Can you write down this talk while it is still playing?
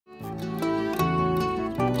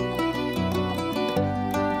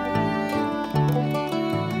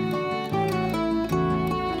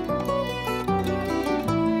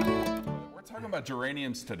about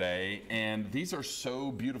geraniums today, and these are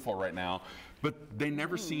so beautiful right now, but they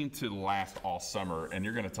never seem to last all summer, and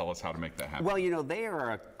you're going to tell us how to make that happen. Well, you know, they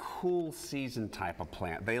are a cool season type of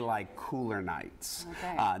plant. They like cooler nights.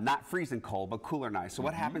 Okay. Not freezing cold, but cooler nights. So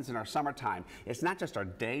what happens in our summertime, it's not just our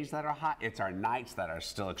days that are hot, it's our nights that are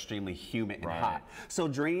still extremely humid and hot. So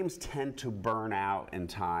geraniums tend to burn out in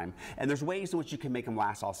time, and there's ways in which you can make them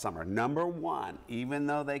last all summer. Number one, even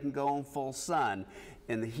though they can go in full sun,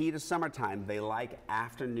 in the heat of summertime, they like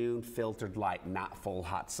afternoon filtered light, not full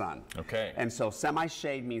hot sun. Okay. And so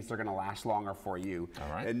semi-shade means they're gonna last longer for you. All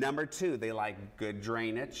right. And number two, they like good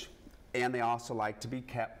drainage, and they also like to be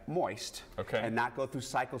kept moist. Okay. And not go through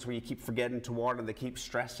cycles where you keep forgetting to water, they keep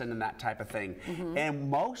stressing and that type of thing. And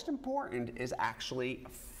most important is actually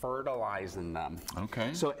fertilizing them. Okay.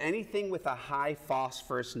 So anything with a high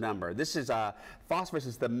phosphorus number, this is phosphorus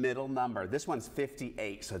is the middle number. This one's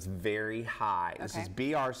 58, so it's very high. This is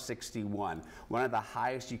BR61, one of the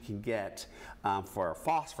highest you can get for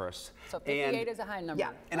phosphorus. So 58 is a high number. Yeah,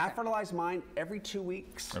 and I fertilize mine every 2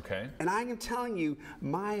 weeks. Okay. And I am telling you,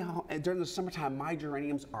 during the summertime, my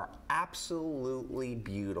geraniums are absolutely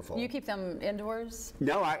beautiful. You keep them indoors?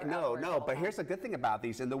 No, no. But here's the good thing about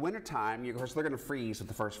these: in the wintertime, of course, they're going to freeze with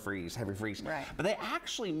the first freeze, heavy freeze. Right. But they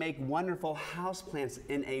actually make wonderful houseplants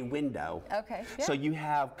in a window. Okay. Yeah. So you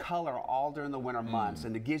have color all during the winter months,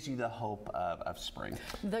 and it gives you the hope of spring.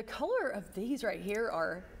 The color of these right here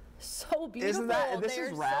are so beautiful. Isn't that? This They're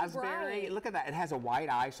is so raspberry. bright. Look at that. It has a white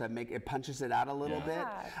eye, so it punches it out a little bit.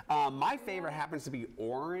 My favorite happens to be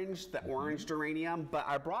orange, the orange geranium. But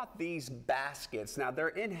I brought these baskets. Now they're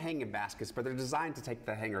in hanging baskets, but they're designed to take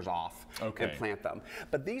the hangers off and plant them.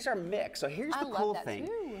 But these are mixed. So here's the cool thing: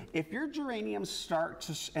 if your geraniums start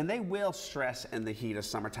to, and they will stress in the heat of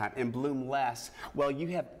summertime and bloom less, well, you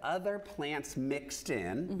have other plants mixed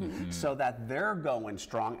in, so that they're going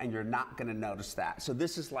strong, and you're not going to notice that. So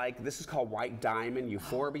this is called white diamond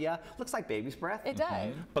euphorbia. Looks like baby's breath. It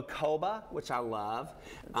does. Bacoba, which I love.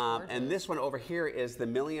 And this one over here is the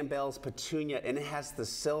Million Bells petunia, and it has the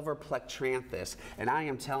silver plectranthus. And I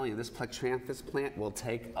am telling you, this plectranthus plant will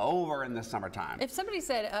take over in the summertime. If somebody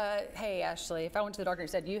said, hey, Ashley, if I went to the doctor and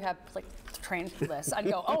said, you have plectranthus, I'd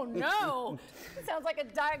go, oh no, it sounds like a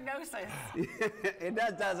diagnosis. It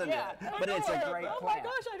does, doesn't it? But it's a great plant. Oh my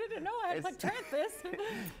gosh, I didn't know I had plectranthus.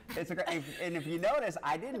 It's a great, and if you notice,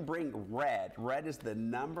 I didn't bring red. Red is the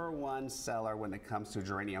 #1 seller when it comes to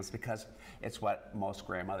geraniums because it's what most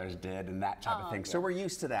grandmothers did and that type of thing. So we're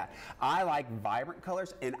used to that. I like vibrant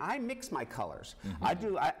colors, and I mix my colors.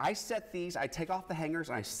 I set these, I take off the hangers,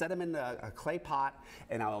 and I set them in a clay pot,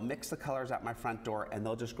 and I will mix the colors out my front door, and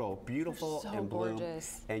they'll just grow beautiful and bloom.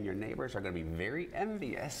 Gorgeous. And your neighbors are going to be very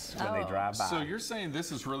envious when they drive by. So you're saying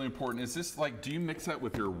this is really important. Is this like, do you mix that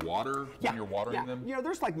with your water when you're watering them? You know,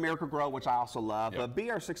 there's like Miracle-Gro, which I also love, but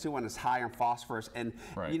BR61 is high in phosphorus, and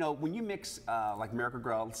you know, when you mix like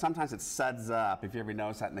Miracle-Gro, sometimes it suds up. If you ever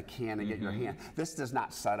notice that in the can and get your hand, this does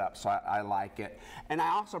not sud up, so I like it. And I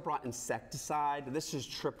also brought insecticide. This is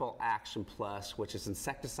Triple Action Plus, which is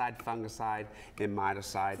insecticide, fungicide, and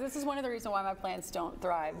miticide. So this is one of the reasons why my plants don't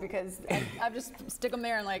thrive, because I just stick them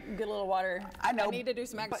there and like get a little water. I know. I need to do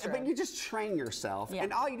some extra. But you just train yourself,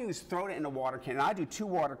 and all you do is throw it in a water can. And I do 2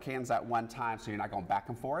 water cans at one time, so you're not going back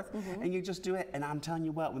and forth. And you just do it, and I'm telling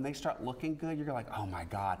you what, when they start looking good, you're like, oh my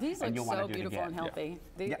God. These and look you'll so want to do beautiful it and healthy.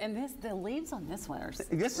 And the leaves on this one are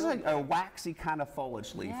This is a waxy kind of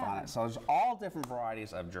foliage leaf on it. So there's all different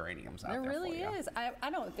varieties of geraniums out there. There really is. I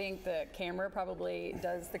don't think the camera probably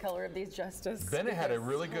does the color of these justice. Bennett had a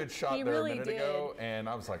really good shot there really a minute ago, and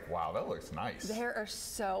I was like, wow, that looks nice. They are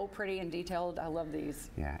so pretty and detailed. I love these.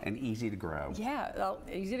 Yeah, and easy to grow. Yeah, well,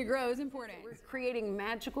 easy to grow is important. We're creating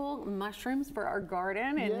magical mushrooms for our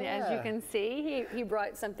garden, and as you can see, he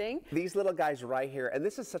brought something. These little guys right here, and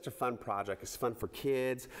this is such a fun project. It's fun for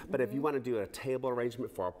kids, but if you want to do a table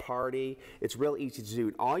arrangement for a party, it's real easy to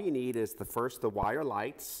do. All you need is the wire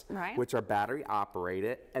lights, which are battery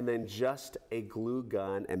operated, and then just a glue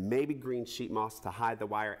gun and maybe green sheet moss to hide the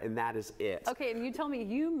wire, and that is it. Okay, and you told me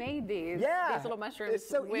you made these little mushrooms it's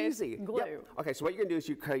so with easy. glue. Okay, so what you're gonna do is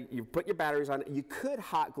you put your batteries on it. You could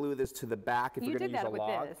hot glue this to the back if you're gonna use a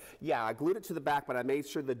log. Yeah, I glued it to the back, but I made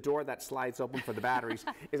sure the door that slides open for the batteries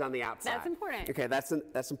is on the outside. That's important. Okay,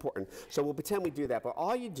 that's important. So we'll pretend we do that, but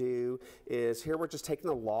all you do is, here we're just taking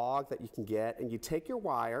a log that you can get, and you take your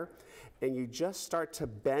wire and you just start to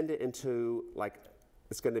bend it into like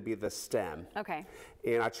is going to be the stem. Okay.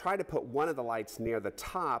 And I try to put one of the lights near the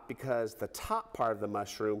top because the top part of the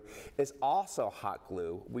mushroom is also hot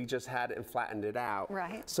glue. We just had it and flattened it out.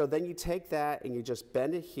 Right. So then you take that and you just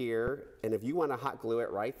bend it here, and if you want to hot glue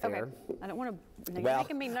it right there. Okay. I don't want to. You're Well,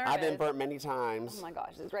 making me nervous. I've been burnt many times. Oh my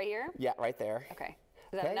gosh, is it right here? Yeah, right there. Okay.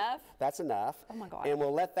 Is that enough? That's enough. Oh my gosh. And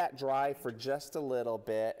we'll let that dry for just a little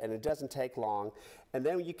bit, and it doesn't take long. And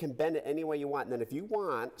then you can bend it any way you want. And then if you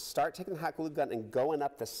want, start taking the hot glue gun and going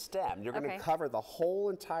up the stem. You're going to cover the whole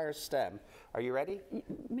entire stem. Are you ready?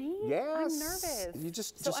 Me? Yes. I'm nervous. You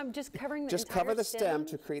just I'm just covering the just entire cover the stem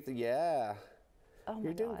to create the Oh my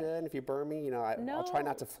You're doing God. good. And if you burn me, you know, I'll try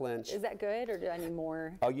not to flinch. Is that good, or do I need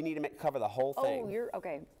more? Oh, you need to cover the whole thing. Oh, you're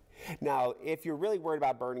okay. Now, if you're really worried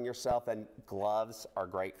about burning yourself, then gloves are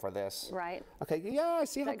great for this. Right. Okay, yeah,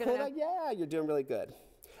 see how that good cool enough? that? Yeah, you're doing really good.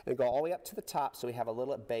 And go all the way up to the top so we have a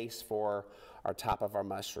little base for our top of our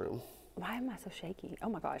mushroom. Why am I so shaky? Oh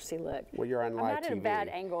my gosh, see, look. Well, you're on live I'm at a TV. bad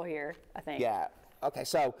angle here, I think. Yeah. Okay,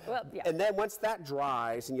 so, Well, yeah. and then once that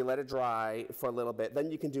dries and you let it dry for a little bit,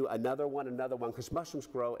 then you can do another one, because mushrooms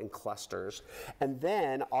grow in clusters. And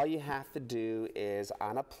then all you have to do is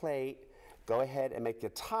on a plate, go ahead and make the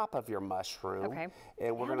top of your mushroom. Okay.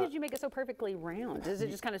 And we're How gonna, did you make it so perfectly round? Does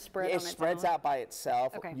it just kind of spread on it its spreads own? out by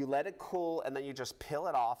itself. Okay. You let it cool and then you just peel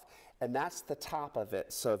it off, and that's the top of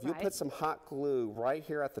it. So if you Right. put some hot glue right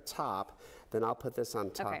here at the top, then I'll put this on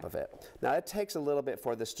top Okay. of it. Now it takes a little bit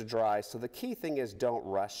for this to dry, so the key thing is don't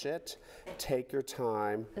rush it. Take your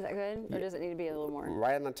time. Is that good, or does it need to be a little more?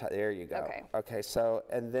 Right on the top, there you go. Okay. Okay, so,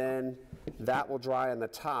 and then that will dry on the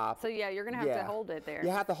top. So yeah, you're gonna have to hold it there. You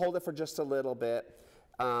have to hold it for just a little bit.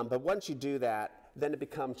 But once you do that, then it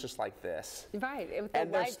becomes just like this. Right. If the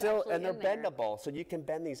And they're light's still, actually and they're in there. bendable, so you can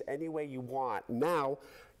bend these any way you want. Now,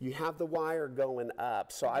 you have the wire going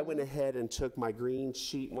up, so I went ahead and took my green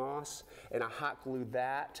sheet moss and I hot glued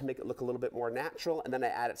that to make it look a little bit more natural, and then I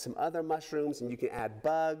added some other mushrooms, and you can add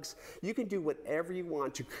bugs. You can do whatever you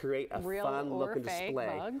want to create a Real fun or looking fake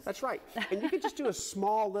display. bugs. That's right. And you can just do a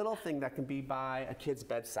small little thing that can be by a kid's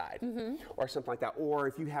bedside or something like that. Or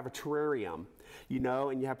if you have a terrarium, you know,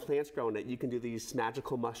 and you have plants growing in it, you can do these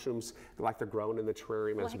magical mushrooms like they're grown in the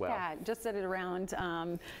terrarium as well. That. Just set it around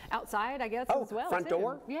outside, I guess, Oh, as well. front too.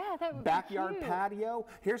 door? Yeah, that would Backyard be cute. patio.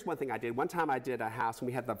 Here's one thing I did. One time I did a house and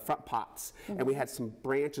we had the front pots and we had some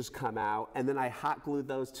branches come out, and then I hot glued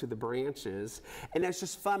those to the branches. And it's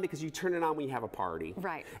just fun because you turn it on when you have a party.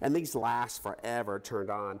 Right. And these last forever turned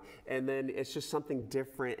on. And then it's just something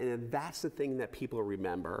different. And then that's the thing that people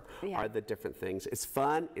remember are the different things. It's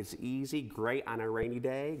fun, it's easy, great on a rainy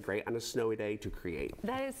day, great on a snowy day to create.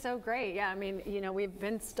 That is so great. Yeah, I mean, you know, we've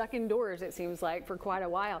been stuck indoors, it seems like, for quite a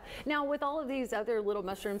while. Now, with all of these other little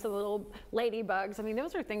mushrooms, the little ladybugs, I mean,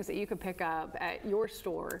 those are things that you could pick up at your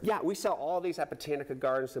store. Yeah, we sell all these at Botanica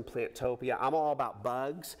Gardens and Plantopia. I'm all about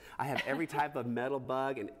bugs. I have every type of metal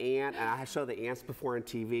bug and ant, and I show the ants before on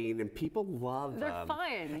TV, and people love them. They're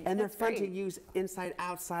fun. And they're That's fun to great. use inside,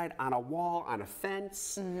 outside, on a wall, on a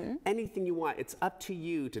fence, anything you want. It's up to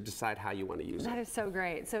you to decide how you want to use That it. is so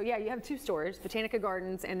great. So yeah, you have two stores, Botanica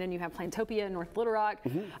Gardens, and then you have Plantopia in North Little Rock.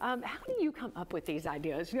 How do you come up with these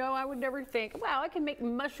ideas? You know, I would never think, wow, I can make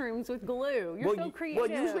mushrooms with glue. You're so creative.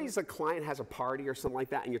 Well, usually it's a client has a party or something like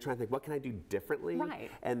that, and you're trying to think, what can I do differently?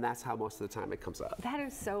 Right. And that's how most of the time it comes up. That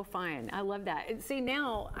is so fun. I love that. And see,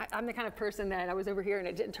 now I'm the kind of person that I was over here and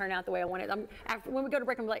it didn't turn out the way I wanted. When we go to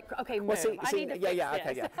break, I'm like, okay, move. I need to fix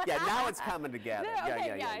this. Yeah, now it's coming together.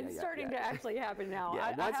 It's starting to actually happen now.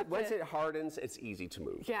 Yeah, once it hardens, it's easy to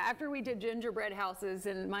move. Yeah, after we did gingerbread houses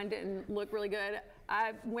and mine didn't look really good,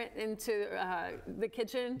 I went into the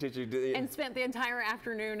kitchen and spent the entire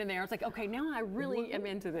afternoon in there. I was like, okay, now I really am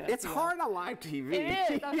into this. It's hard on live TV.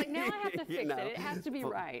 It is. I was like, now I have to fix it. It has to be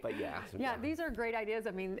right. But yeah, these are great ideas.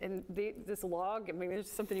 I mean, and this log, I mean,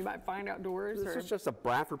 it's something you might find outdoors. This is just a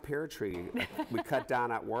Bradford pear tree we cut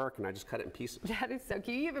down at work, and I just cut it in pieces. That is so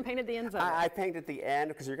cute. You even painted the ends of it. I painted the end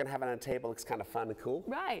because you're going to have it on a table. It looks kind of fun and cool.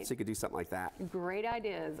 Right. So you could do something like that. Great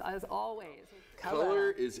ideas, as always. Color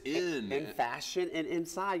is in. In fashion and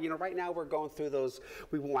inside. You know, right now we're going through those,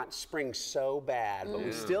 we want spring so bad, but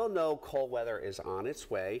we still know cold weather is on its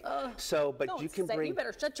way. But you can bring... You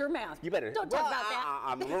better shut your mouth. You better... Don't talk about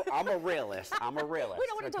that. I'm a realist. I'm a realist. We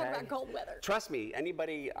don't want to talk about cold weather. Trust me,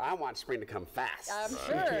 anybody, I want spring to come fast. I'm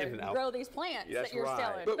sure. You know? Grow these plants that you're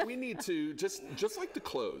selling. But we need to, just like the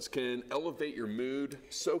clothes can elevate your mood,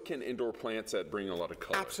 so can indoor plants that bring a lot of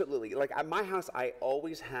color. Absolutely. Like at my house, I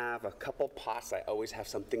always have a couple pots. I always have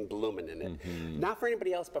something blooming in it. Not for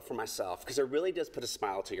anybody else, but for myself, because it really does put a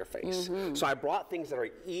smile to your face. So I brought things that are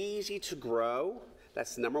easy to grow,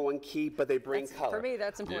 That's the #1 key, but they bring color. For me,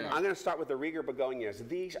 that's important. I'm going to start with the Rieger begonias.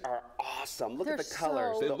 These are awesome. Look at the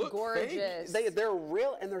colors. So They look gorgeous. They're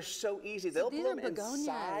real and they're so easy. They'll these bloom are begonias.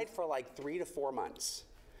 inside for like 3 to 4 months.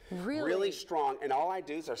 Really? Really strong. And all I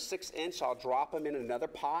do is they're 6-inch. I'll drop them in another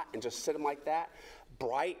pot and just sit them like that.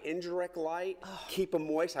 Bright, indirect light. Keep them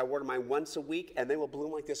moist. I water mine once a week, and they will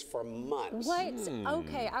bloom like this for months. What?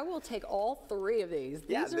 Okay, I will take all 3 of these.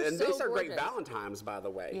 Yeah, These are and so these are great gorgeous. Valentines, by the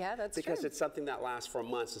way. Yeah, that's because true. it's something that lasts for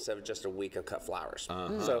months instead of just a week of cut flowers.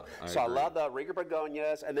 I I love the Rieger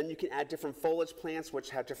begonias, and then you can add different foliage plants, which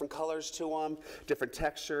have different colors to them, different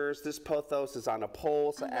textures. This pothos is on a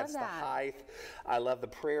pole, so it I love adds the that. height. I love the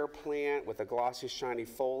prayer plant with the glossy, shiny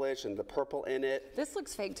foliage and the purple in it. This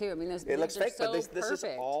looks fake too. I mean, It looks fake, so but this is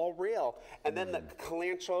perfect. all real. And then the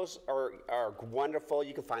calantros are wonderful.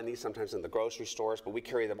 You can find these sometimes in the grocery stores, but we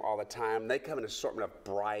carry them all the time. They come in an assortment of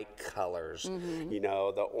bright colors, you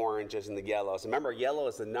know, the oranges and the yellows. Remember, yellow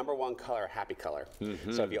is the #1 color, happy color.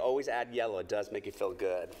 So if you always add yellow, it does make you feel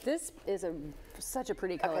good. This is such a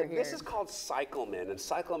pretty color here. This is called cyclamen, and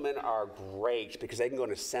cyclamen are great because they can go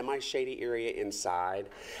in a semi-shady area inside.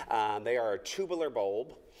 They are a tubular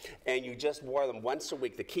bulb, and you just water them once a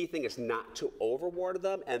week. The key thing is not to overwater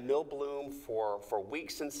them, and they'll bloom for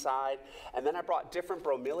weeks inside. And then I brought different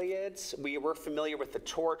bromeliads. We were familiar with the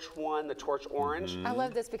torch one, the torch orange. I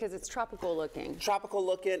love this because it's tropical looking. Tropical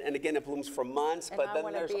looking, and again, it blooms for months. And But I then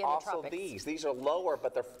wanna there's be in the also tropics. these. These are lower,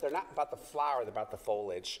 but they're not about the flower, they're about the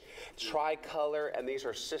foliage. Tricolor, and these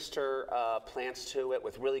are sister plants to it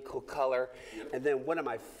with really cool color. And then one of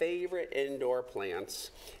my favorite indoor plants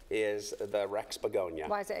is the Rex begonia.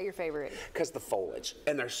 Why is that your favorite? Because the foliage,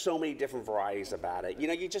 and there's so many different varieties about it. You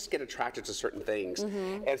know, you just get attracted to certain things.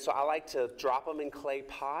 And so I like to drop them in clay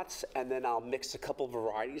pots, and then I'll mix a couple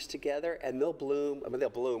varieties together, and they'll bloom. I mean, they'll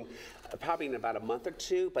bloom probably in about a month or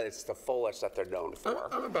 2, but it's the foliage that they're known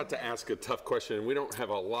for. I'm about to ask a tough question, and we don't have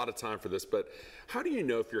a lot of time for this, but how do you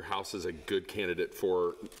know if your house is a good candidate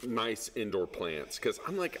for nice indoor plants? Because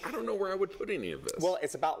I'm like, I don't know where I would put any of this. Well,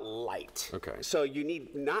 it's about light. Okay. So you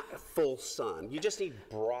need not full sun. You just need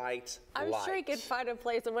bright I'm light. sure he could find a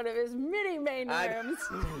place in one of his many main rooms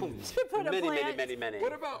to put a plant. Many.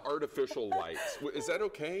 What about artificial lights? Is that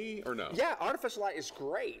okay or no? Yeah, artificial light is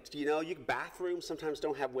great. You know, bathrooms sometimes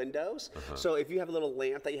don't have windows. So if you have a little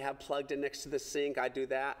lamp that you have plugged in next to the sink, I do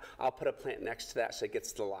that. I'll put a plant next to that so it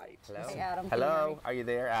gets the light. Hey, Adam, can you hear Hello, me? are you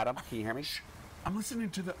there, Adam? Can you hear me? I'm listening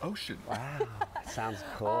to the ocean. Wow, sounds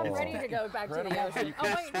cool. I'm ready to go back to the ocean.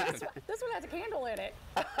 Oh wait, this one has a candle in it.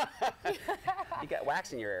 You got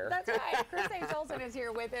wax in your hair. That's right. Chris Olsen is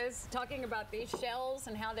here with us talking about these shells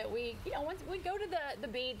and how that we, you know, once we go to the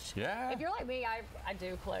beach. Yeah. If you're like me, I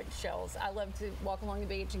do collect shells. I love to walk along the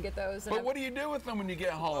beach and get those. And But what do you do with them when you get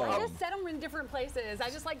home? I just set them in different places. I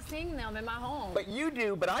just like seeing them in my home. But you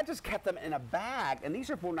do, but I just kept them in a bag. And these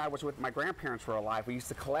are when I was with my grandparents were alive. We used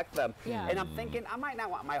to collect them. Yeah. And I'm thinking, I might not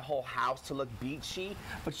want my whole house to look beachy,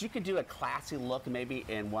 but you could do a classy look maybe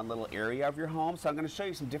in one little area of your home. So I'm going to show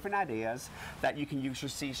you some different ideas that you can use your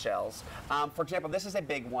seashells. For example, this is a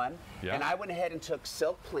big one. Yeah. And I went ahead and took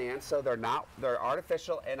silk plants, so they're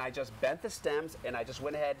artificial, and I just bent the stems, and I just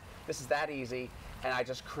went ahead, this is that easy, and I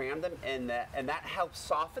just crammed them in that, and that helps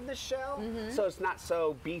soften the shell, so it's not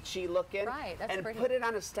so beachy looking. Right, that's and pretty. put it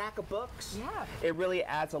on a stack of books. Yeah. It really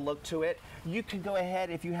adds a look to it. You can go ahead,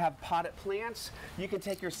 if you have potted plants, you can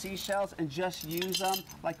take your seashells and just use them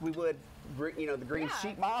like we would, you know, the green Yeah.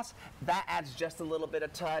 sheet moss. That adds just a little bit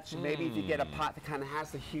of touch. Maybe if you get a pot that kind of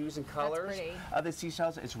has the hues and colors pretty. of the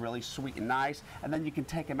seashells, it's really sweet and nice. And then you can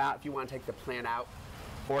take them out if you want to take the plant out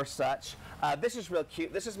or such. This is real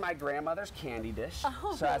cute. This is my grandmother's candy dish.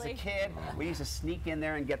 Oh, so as a really? kid, we used to sneak in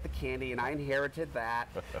there and get the candy, and I inherited that.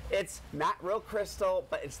 It's not real crystal,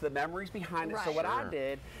 but it's the memories behind it. So Right. what I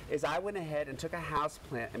did is I went ahead and took a house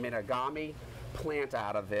plant and made a gummy plant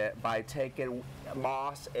out of it by taking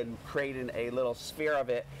moss and creating a little sphere of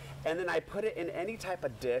it. And then I put it in any type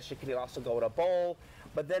of dish. It could also go in a bowl.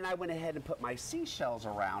 But then I went ahead and put my seashells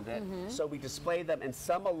around it. So we display them and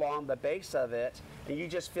some along the base of it. And you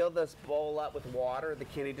just fill this bowl up with water, the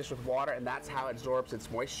candy dish with water, and that's how it absorbs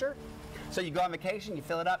its moisture. So you go on vacation, you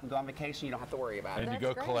fill it up, and go on vacation, you don't have to worry about it. And you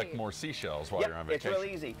That's go collect great. more seashells while Yep, you're on it's vacation.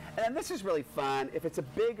 really easy. And then this is really fun. If it's a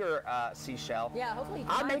bigger seashell, Yeah, hopefully you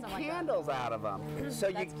can I find make something like that. candles out of them.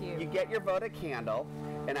 So That's cute. you get your votive candle,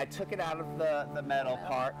 and I took it out of the metal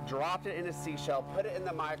part, dropped it in a seashell, put it in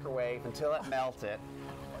the microwave until it melted,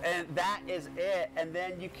 and that is it. And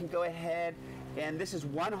then you can go ahead, and this is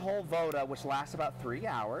one whole votive, which lasts about 3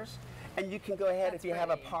 hours. And you can go ahead, That's if you have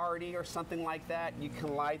a pretty. party or something like that, you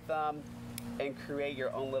can light them. and create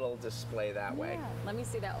your own little display that way. Yeah. Let me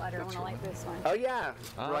see that ladder. I want to light this one. Oh yeah.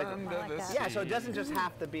 Under the Yeah, so it sea. doesn't just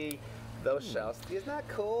have to be those shells. Isn't that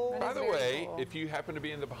cool? That By is the very way, cool. if you happen to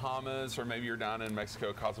be in the Bahamas or maybe you're down in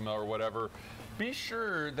Mexico, Cozumel or whatever, be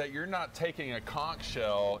sure that you're not taking a conch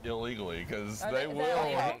shell illegally because Are they they- will.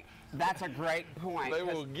 Okay, that's a great point. They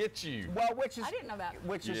 'cause- will get you. Well, which is I didn't know that.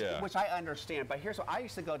 Which I understand. But here's what I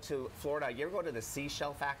used to go to Florida. You ever go to the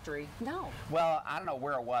seashell factory? No. Well, I don't know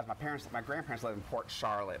where it was. My grandparents lived in Port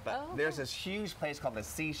Charlotte, but Oh, there's okay. this huge place called the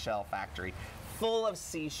Seashell Factory, full of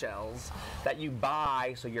seashells that you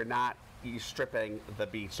buy, so you're stripping the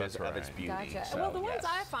beaches That's of its right. beauty. Gotcha. So, Well, the ones yes.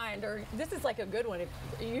 I find are, this is like a good one,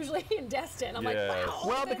 usually in Destin. I'm Yes. like, wow. Well,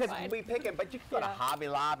 what did they because find? we pick them, but you can go to Yeah. Hobby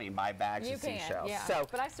Lobby and buy bags You of can, seashells. yeah. So,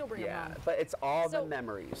 But I still bring 'em yeah, home. but it's all So, the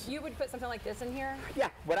memories. You would put something like this in here? Yeah,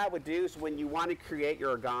 what I would do is when you want to create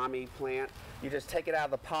your origami plant, you just take it out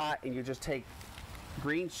of the pot and you just take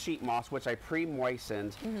green sheet moss, which I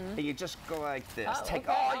pre-moistened, and you just go like this. Oh, Take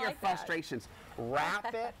okay, all I your like that. frustrations,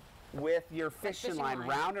 wrap it with your fishing line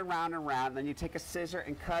round and round and round, then you take a scissor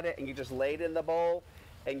and cut it and you just lay it in the bowl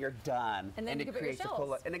and you're done. And then you it can put your creates a cool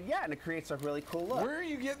look. shells. And it creates a really cool look. Where are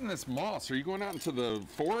you getting this moss? Are you going out into the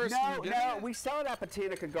forest? No, and getting it? we sell it at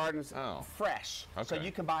Botanica Gardens Oh. fresh. So Okay.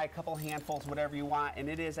 you can buy a couple handfuls, whatever you want, and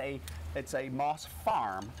it's a moss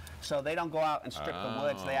farm. So they don't go out and strip the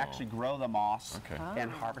woods. They actually grow the moss Okay. and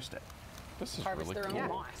harvest it. This is Harvest really their cool. own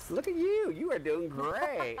moss. Look at you. You are doing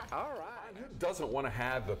great. All right. Who doesn't want to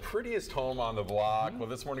have the prettiest home on the block? Well,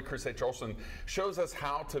 this morning, Chris H. Olsen shows us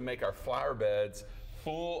how to make our flower beds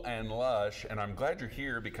full and lush. And I'm glad you're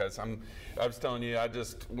here because I was telling you, I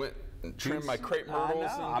just went and trimmed my crepe myrtles.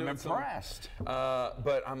 I know, and I'm doing some- impressed.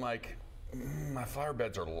 But I'm like, my flower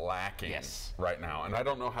beds are lacking Yes. right now, and I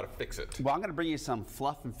don't know how to fix it. Well, I'm going to bring you some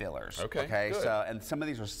fluff and fillers. Okay, good. So, and some of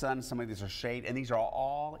these are sun, some of these are shade, and these are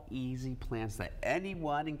all easy plants that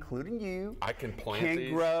anyone, including you, I can plant can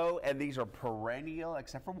these? grow. And these are perennial,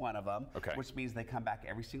 except for one of them, Okay. which means they come back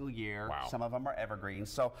every single year. Wow. Some of them are evergreen.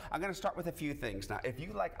 So I'm going to start with a few things. Now, if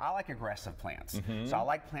you like, I like aggressive plants. So I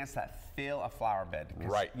like plants that fill a flower bed. Because, Mm-hmm.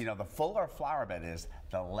 Right. You know, the fuller a flower bed is,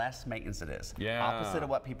 the less maintenance it is. Yeah. Opposite of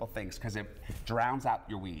what people think, because it drowns out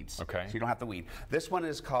your weeds. Okay. So you don't have to weed. This one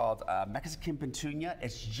is called Mexican petunia.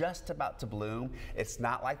 It's just about to bloom. It's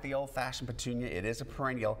not like the old-fashioned petunia. It is a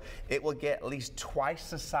perennial. It will get at least twice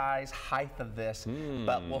the size, height of this,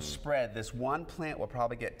 but will spread. This one plant will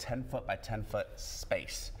probably get 10 foot by 10 foot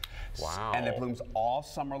space. Wow. And it blooms all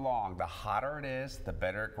summer long. The hotter it is, the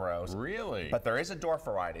better it grows. Really? But there is a dwarf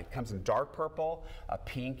variety. It comes in dark purple, a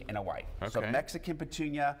pink, and a white. So Okay. Mexican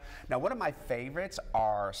petunia. Now, one of my favorites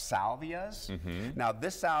are salvias. Mm-hmm. Now,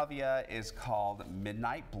 this salvia is called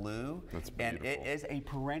Midnight Blue. That's and it beautiful. is a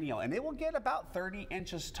perennial. And it will get about 30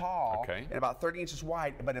 inches tall Okay. and about 30 inches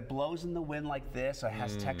wide, but it blows in the wind like this. So it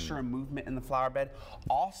has Mm. texture and movement in the flower bed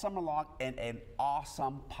all summer long, and an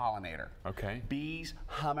awesome pollinator. Okay. Bees,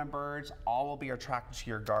 hummingbirds, all will be attracted to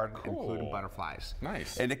your garden, including Cool. butterflies.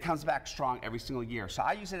 Nice. And it comes back strong every single year. So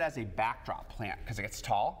I use it as a backdrop plant because it gets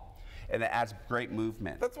tall and it adds great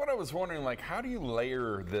movement. That's what I was wondering, like, how do you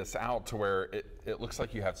layer this out to where it looks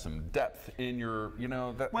like you have some depth in your,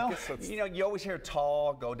 I Well, guess that's, you always hear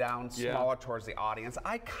tall go down Yeah. smaller towards the audience.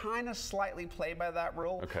 I kind of slightly play by that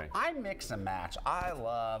rule. Okay. I mix and match. I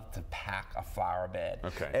love to pack a flower bed.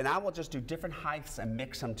 Okay. And I will just do different heights and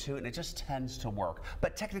mix them too, and it just tends to work.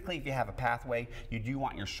 But technically, if you have a pathway, you do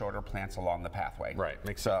want your shorter plants along the pathway. Right,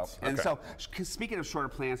 makes so, sense. And Okay. so, speaking of shorter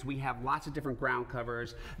plants, we have lots of different ground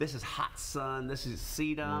covers. This is hot sun. This is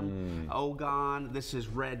sedum, ogon. This is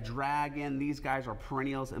red dragon. These guys are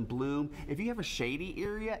perennials in bloom. If you have a shady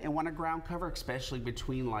area and want a ground cover, especially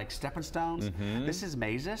between like stepping stones, this is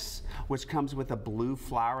mazis, which comes with a blue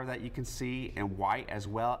flower that you can see and white as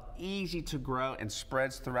well. Easy to grow and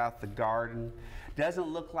spreads throughout the garden. Doesn't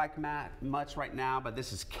look like much right now, but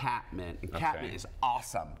this is catmint, and catmint Okay. is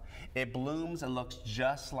awesome. It blooms and looks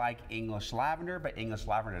just like English lavender, but English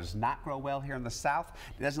lavender does not grow well here in the South.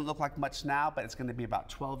 It doesn't look like much now, but it's going to be about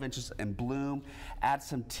 12 inches in bloom. Add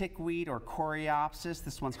some tickweed or coreopsis.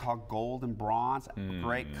 This one's called golden bronze.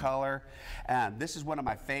 Great color. And this is one of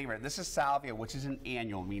my favorite. This is salvia, which is an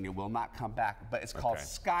annual, meaning it will not come back, but it's called Okay.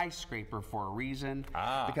 skyscraper for a reason,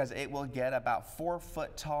 because it will get about 4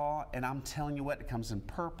 foot tall. And I'm telling you what, it comes in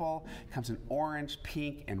purple, it comes in orange,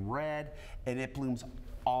 pink, and red, and it blooms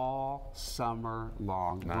all summer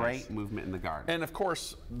long. Nice. Great movement in the garden. And of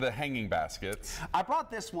course, the hanging baskets. I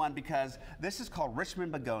brought this one because this is called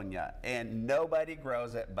Richmond begonia, and nobody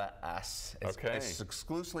grows it but us. It's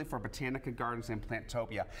exclusively for Botanica Gardens and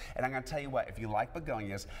Plantopia. And I'm going to tell you what, if you like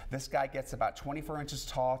begonias, this guy gets about 24 inches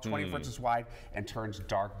tall, 24 inches wide, and turns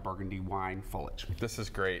dark burgundy wine foliage. This is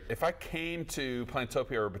great. If I came to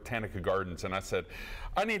Plantopia or Botanica Gardens and I said,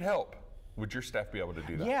 I need help, would your staff be able to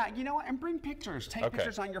do that? Yeah, you know what? And bring pictures. Take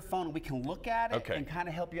pictures on your phone. We can look at it and kind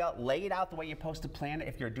of help you out. Lay it out the way you're supposed to plan it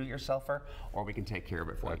if you're a do-it-yourselfer, or we can take care of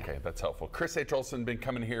it for you. Okay, that's helpful. Chris H. Olsen, been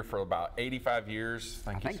coming here for about 85 years.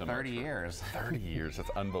 Thank you so much. 30 years. 30 years. That's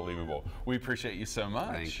unbelievable. We appreciate you so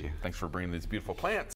much. Thank you. Thanks for bringing these beautiful plants.